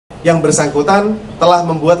yang bersangkutan telah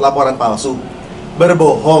membuat laporan palsu,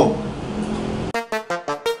 berbohong.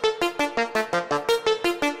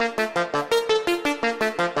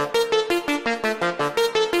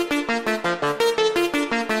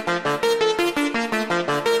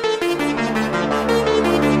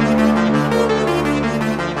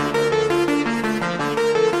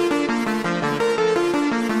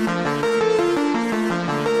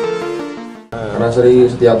 Karena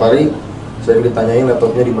setiap hari saya ditanyain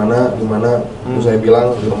laptopnya di mana, terus saya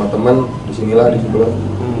bilang di rumah teman, di sinilah, di sebelah.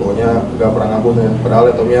 Pokoknya nggak pernah ngaku saya. Padahal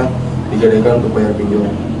laptopnya dijadikan untuk bayar pinjol.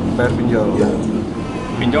 Bayar pinjol? Ya.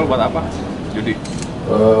 Pinjol buat apa? Judi?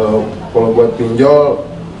 Kalau buat pinjol,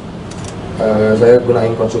 saya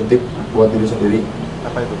gunain konsumtif buat diri sendiri.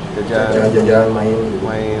 Apa itu? Jajan, main. Gitu.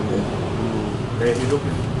 Main. Ya. Gaya hidup.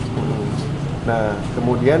 Nah,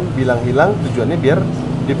 kemudian bilang hilang tujuannya biar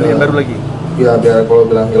dibeli baru lagi? Ya, biar kalau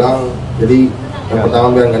bilang hilang, jadi yang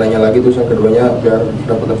pertama biar nggak nanya lagi, terus yang keduanya biar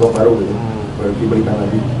dapat laptop baru gitu, baru dibelikan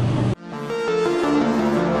lagi.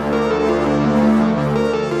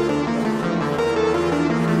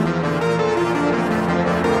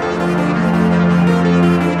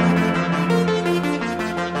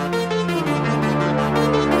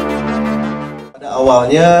 Pada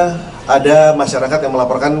awalnya ada masyarakat yang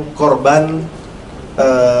melaporkan korban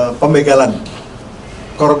pembegalan,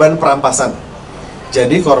 korban perampasan.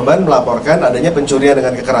 Jadi korban melaporkan adanya pencurian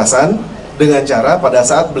dengan kekerasan dengan cara pada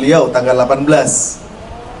saat beliau tanggal 18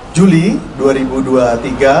 Juli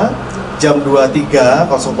 2023 jam 23.00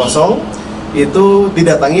 itu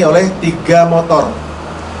didatangi oleh 3 motor,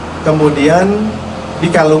 kemudian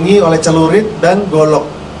dikalungi oleh celurit dan golok,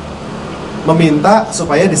 meminta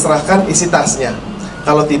supaya diserahkan isi tasnya,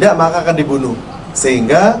 kalau tidak maka akan dibunuh.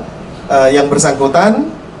 Sehingga yang bersangkutan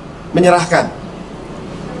menyerahkan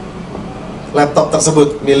laptop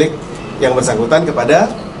tersebut milik yang bersangkutan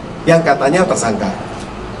kepada yang katanya tersangka.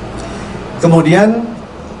 Kemudian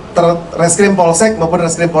Satreskrim Polsek maupun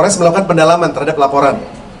Satreskrim Polres melakukan pendalaman terhadap laporan,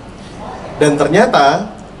 dan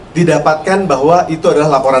ternyata didapatkan bahwa itu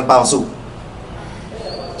adalah laporan palsu.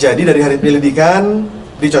 Jadi dari hari penyelidikan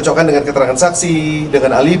dicocokkan dengan keterangan saksi,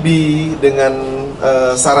 dengan alibi, dengan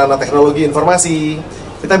sarana teknologi informasi,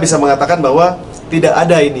 kita bisa mengatakan bahwa tidak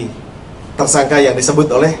ada ini tersangka yang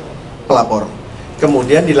disebut oleh pelapor.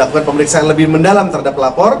 Kemudian dilakukan pemeriksaan lebih mendalam terhadap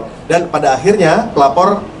pelapor, dan pada akhirnya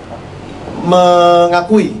pelapor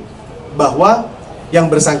mengakui bahwa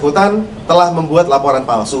yang bersangkutan telah membuat laporan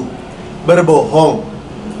palsu, berbohong.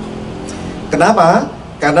 Kenapa?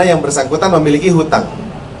 Karena yang bersangkutan memiliki hutang,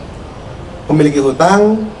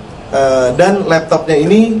 dan laptopnya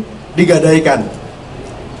ini digadaikan.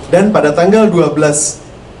 Dan pada tanggal 12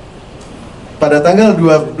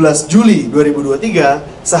 Juli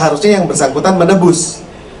 2023 seharusnya yang bersangkutan menebus.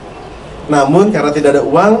 Namun karena tidak ada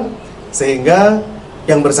uang, sehingga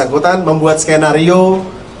yang bersangkutan membuat skenario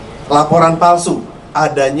laporan palsu,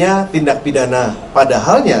 adanya tindak pidana,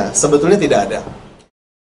 padahalnya sebetulnya tidak ada.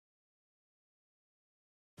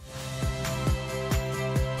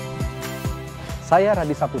 Saya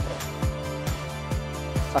Radi Saputro.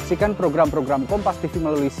 Saksikan program-program Kompas TV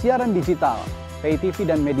melalui siaran digital, pay TV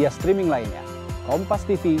dan media streaming lainnya. Kompas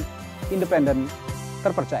TV, independen,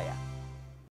 terpercaya.